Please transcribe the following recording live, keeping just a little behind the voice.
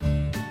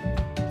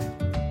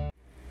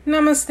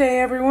Namaste,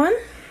 everyone.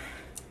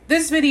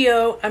 This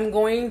video, I'm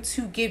going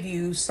to give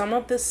you some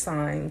of the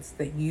signs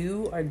that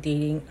you are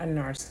dating a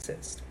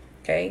narcissist.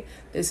 Okay,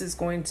 this is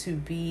going to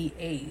be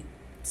a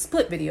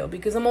split video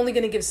because I'm only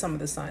going to give some of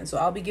the signs. So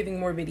I'll be giving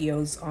more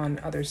videos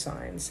on other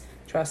signs.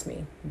 Trust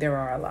me, there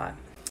are a lot.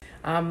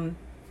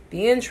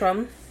 The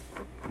interim,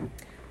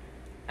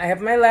 I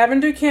have my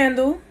lavender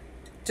candle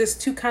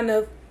just to kind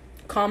of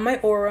calm my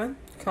aura,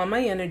 calm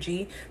my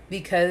energy,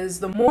 because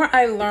the more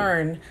I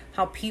learn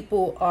how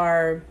people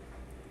are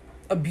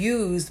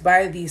abused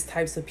by these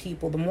types of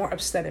people, the more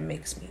upset it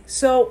makes me.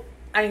 So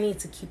I need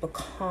to keep a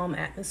calm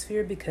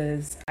atmosphere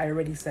because I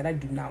already said I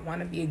do not want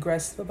to be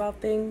aggressive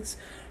about things.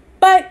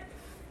 But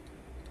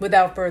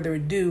without further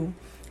ado,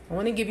 I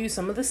want to give you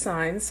some of the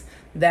signs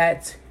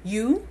that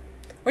you,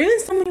 or even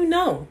someone you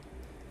know,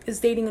 is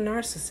dating a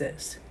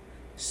narcissist.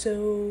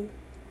 So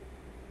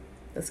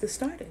let's get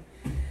started.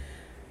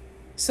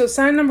 So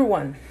sign number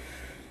one,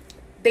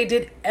 they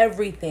did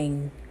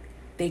everything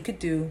they could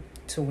do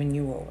to win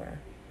you over.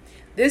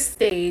 This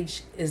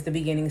stage is the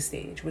beginning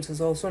stage, which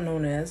is also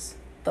known as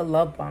the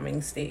love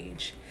bombing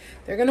stage.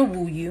 They're going to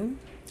woo you.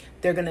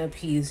 They're going to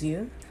appease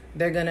you.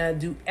 They're going to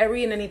do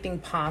every and anything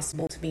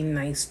possible to be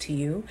nice to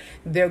you.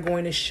 They're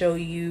going to show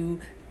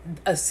you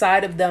a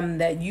side of them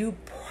that you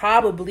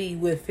probably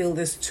would feel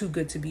is too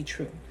good to be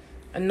true.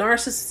 A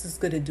narcissist is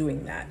good at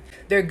doing that.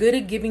 They're good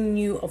at giving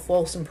you a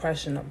false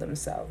impression of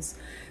themselves.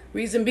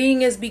 Reason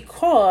being is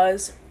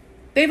because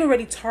they've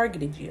already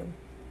targeted you.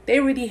 They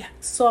already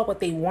saw what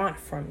they want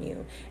from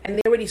you, and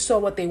they already saw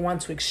what they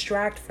want to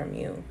extract from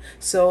you.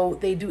 So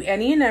they do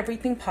any and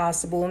everything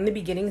possible in the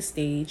beginning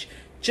stage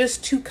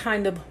just to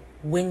kind of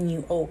win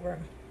you over.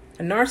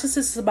 A narcissist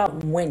is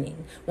about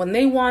winning. When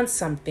they want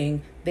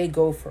something, they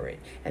go for it,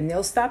 and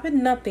they'll stop at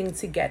nothing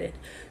to get it.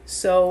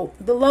 So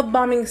the love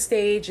bombing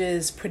stage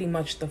is pretty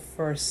much the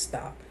first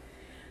stop.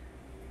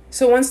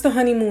 So once the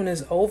honeymoon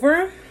is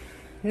over,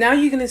 now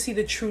you're going to see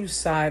the true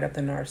side of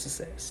the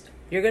narcissist.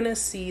 You're going to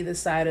see the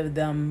side of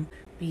them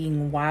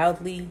being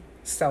wildly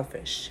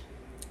selfish.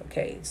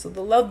 Okay, so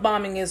the love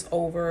bombing is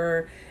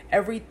over.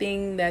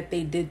 Everything that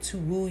they did to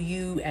woo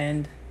you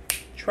and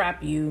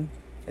trap you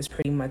is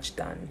pretty much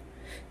done.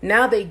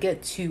 Now they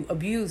get to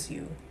abuse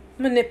you,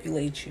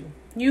 manipulate you,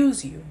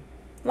 use you,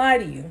 lie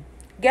to you,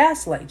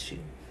 gaslight you.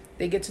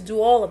 They get to do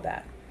all of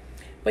that.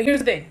 But here's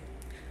the thing.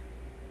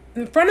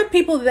 In front of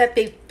people that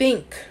they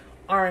think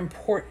are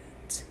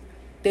important,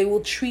 they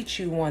will treat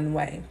you one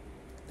way.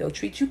 They'll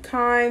treat you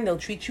kind, they'll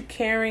treat you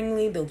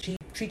caringly, they'll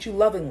treat you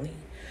lovingly.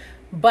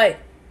 But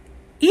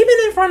even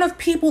in front of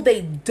people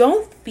they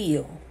don't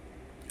feel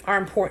are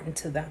important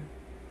to them,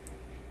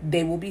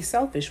 they will be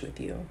selfish with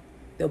you.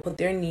 They'll put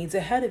their needs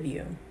ahead of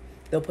you.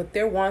 They'll put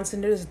their wants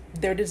and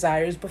their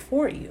desires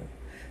before you.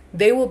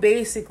 They will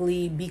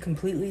basically be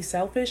completely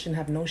selfish and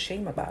have no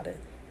shame about it.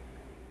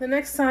 The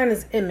next sign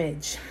is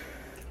image.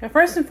 And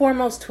first and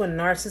foremost, to a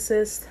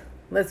narcissist,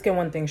 let's get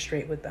one thing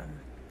straight with them.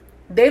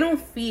 They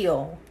don't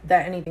feel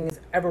that anything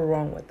is ever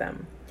wrong with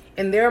them.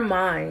 In their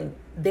mind,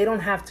 they don't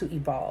have to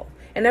evolve.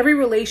 In every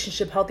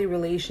relationship, healthy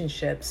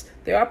relationships,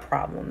 there are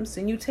problems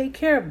and you take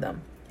care of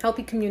them.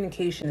 Healthy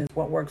communication is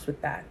what works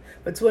with that.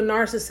 But to a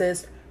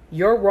narcissist,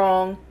 you're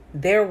wrong,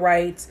 they're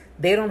right,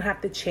 they don't have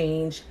to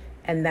change,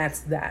 and that's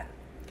that.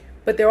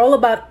 But they're all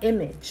about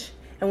image.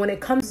 And when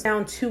it comes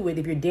down to it,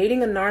 if you're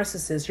dating a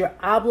narcissist, you're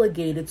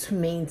obligated to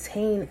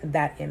maintain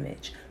that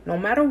image. No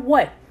matter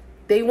what.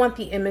 They want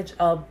the image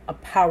of a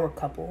power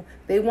couple.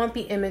 They want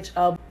the image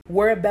of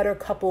we're a better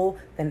couple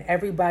than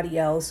everybody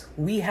else.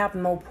 We have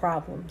no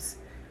problems.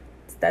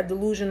 It's that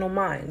delusional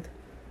mind.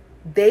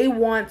 They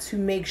want to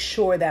make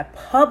sure that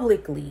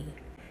publicly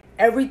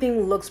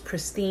everything looks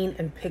pristine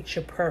and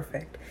picture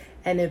perfect.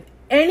 And if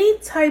any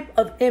type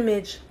of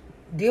image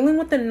dealing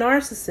with the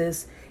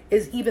narcissist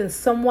is even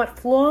somewhat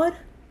flawed,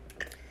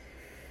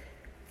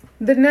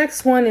 the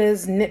next one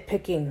is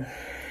nitpicking.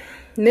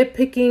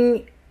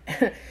 Nitpicking.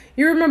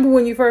 You remember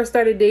when you first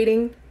started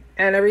dating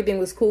and everything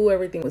was cool,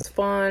 everything was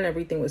fun,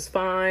 everything was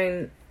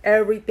fine,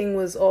 everything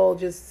was all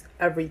just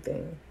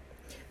everything.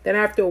 Then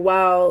after a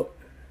while,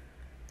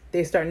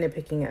 they start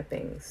nitpicking at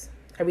things.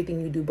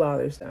 Everything you do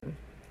bothers them.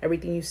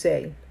 Everything you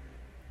say,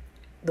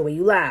 the way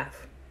you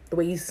laugh, the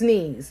way you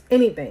sneeze,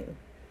 anything.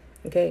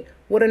 Okay?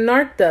 What a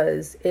narc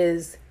does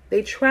is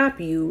they trap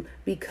you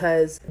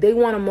because they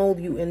want to mold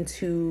you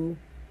into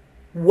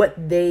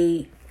what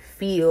they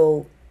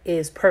feel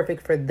is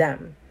perfect for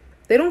them.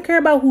 They don't care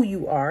about who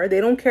you are. They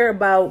don't care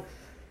about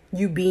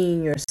you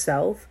being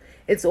yourself.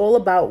 It's all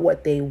about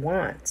what they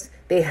want.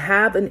 They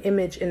have an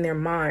image in their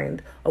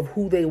mind of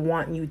who they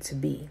want you to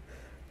be.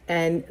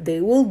 And they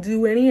will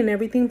do any and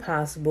everything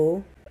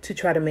possible to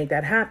try to make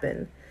that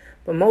happen.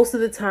 But most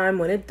of the time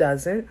when it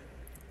doesn't,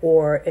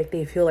 or if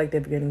they feel like they're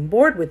getting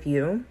bored with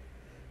you,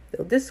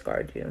 they'll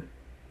discard you.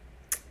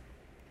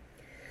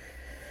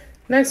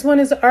 Next one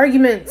is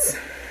arguments.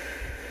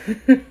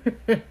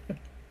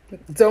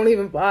 Don't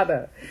even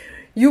bother.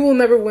 You will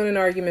never win an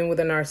argument with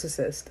a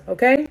narcissist,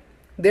 okay?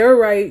 They're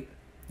right,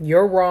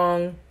 you're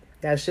wrong.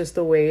 That's just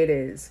the way it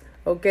is.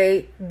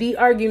 Okay, the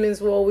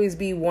arguments will always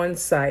be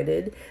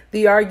one-sided.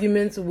 The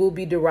arguments will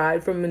be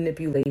derived from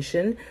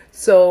manipulation.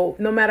 So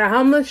no matter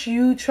how much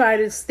you try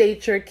to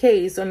state your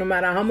case, or no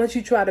matter how much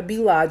you try to be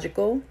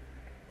logical,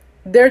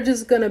 they're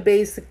just going to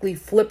basically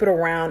flip it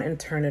around and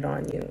turn it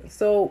on you.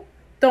 So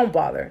don't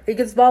bother. It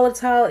gets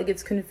volatile, it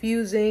gets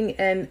confusing,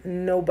 and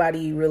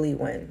nobody really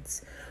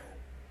wins.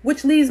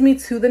 Which leads me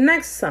to the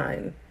next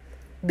sign.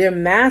 They're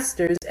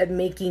masters at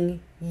making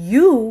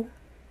you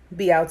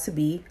be out to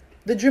be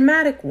the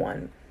dramatic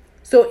one.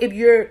 So if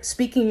you're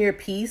speaking your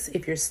piece,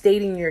 if you're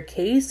stating your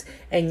case,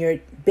 and you're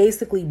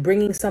basically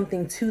bringing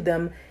something to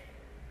them,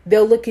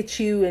 they'll look at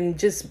you and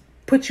just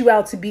put you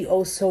out to be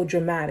oh so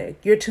dramatic.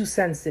 You're too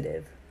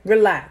sensitive.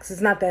 Relax.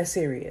 It's not that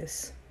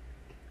serious.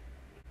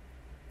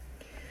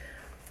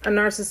 A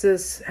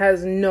narcissist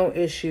has no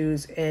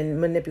issues in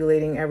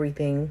manipulating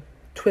everything,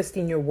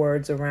 twisting your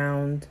words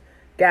around,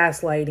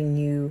 gaslighting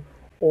you,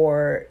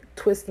 or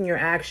twisting your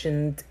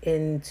actions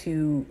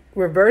into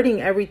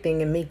reverting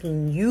everything and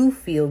making you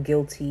feel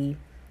guilty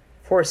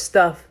for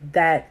stuff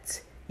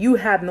that you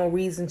have no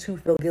reason to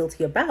feel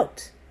guilty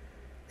about.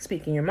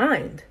 Speaking your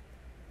mind,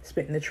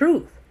 spitting the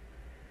truth.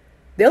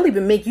 They'll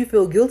even make you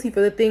feel guilty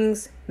for the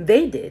things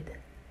they did.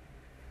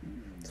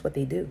 That's what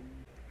they do.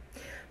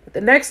 But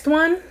the next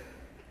one,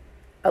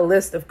 a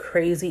list of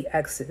crazy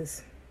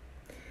exes.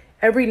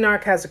 Every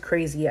narc has a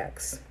crazy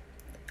ex.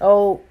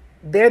 Oh,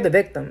 they're the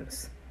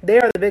victims. They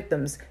are the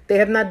victims. They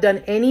have not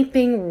done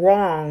anything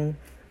wrong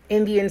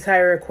in the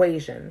entire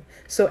equation.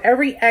 So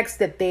every ex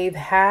that they've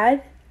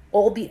had,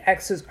 all the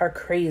exes are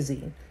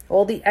crazy.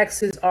 All the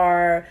exes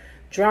are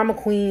drama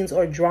queens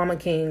or drama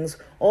kings.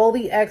 All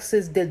the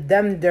exes did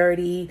them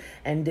dirty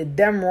and did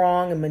them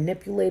wrong and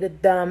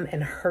manipulated them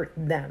and hurt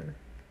them.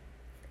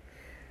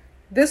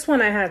 This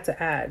one I had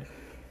to add.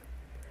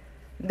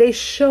 They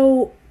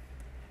show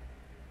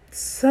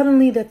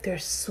suddenly that they're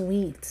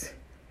sweet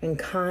and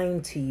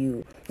kind to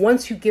you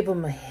once you give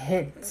them a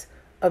hint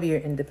of your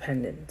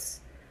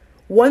independence.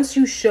 Once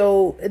you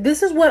show,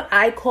 this is what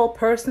I call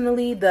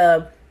personally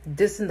the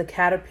dissing the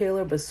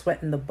caterpillar but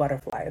sweating the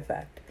butterfly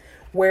effect,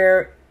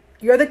 where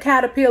you're the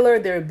caterpillar,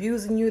 they're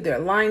abusing you, they're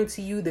lying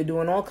to you, they're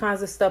doing all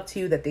kinds of stuff to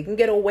you that they can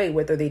get away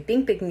with, or they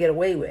think they can get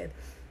away with.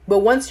 But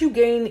once you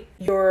regain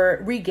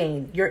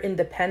your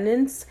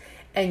independence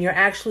and you're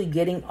actually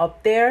getting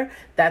up there,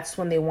 that's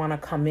when they want to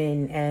come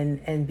in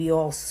and be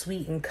all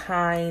sweet and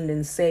kind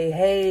and say,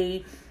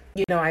 hey,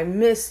 I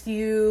miss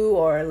you,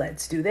 or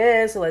let's do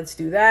this, or let's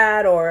do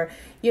that, or,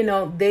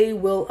 they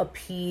will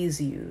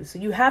appease you. So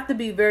you have to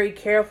be very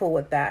careful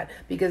with that,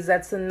 because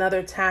that's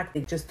another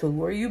tactic just to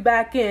lure you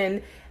back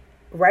in,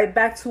 right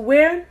back to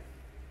where?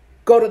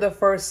 Go to the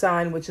first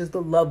sign, which is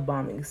the love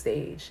bombing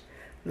stage,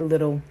 the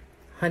little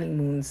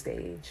honeymoon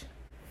stage.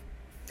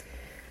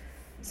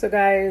 So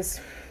guys,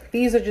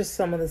 these are just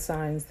some of the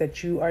signs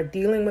that you are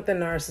dealing with a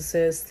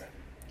narcissist,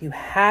 you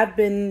have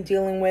been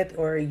dealing with,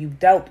 or you've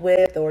dealt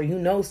with, or you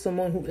know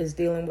someone who is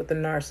dealing with a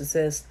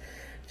narcissist.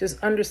 Just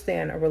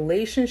understand, a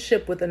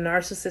relationship with a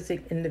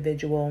narcissistic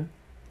individual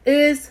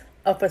is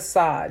a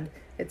facade.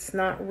 It's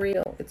not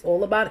real. It's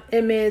all about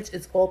image.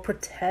 It's all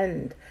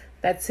pretend.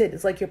 That's it.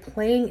 It's like you're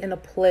playing in a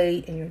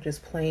play and you're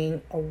just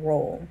playing a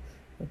role.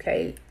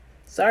 Okay?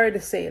 Sorry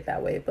to say it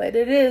that way, but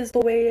it is the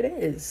way it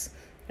is.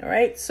 All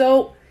right?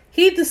 So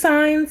heed the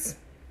signs.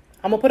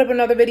 I'm going to put up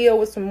another video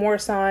with some more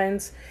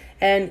signs.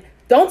 And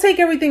don't take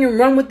everything and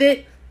run with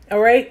it. All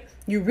right?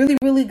 You really,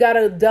 really got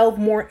to delve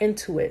more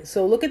into it.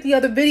 So look at the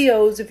other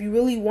videos if you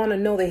really want to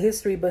know the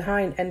history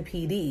behind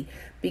NPD.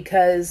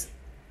 Because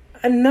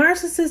a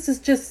narcissist is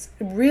just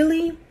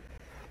really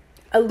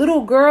a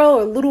little girl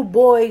or a little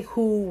boy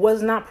who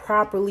was not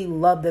properly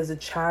loved as a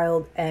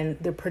child. And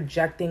they're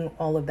projecting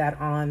all of that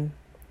on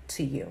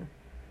to you.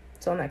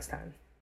 Till next time.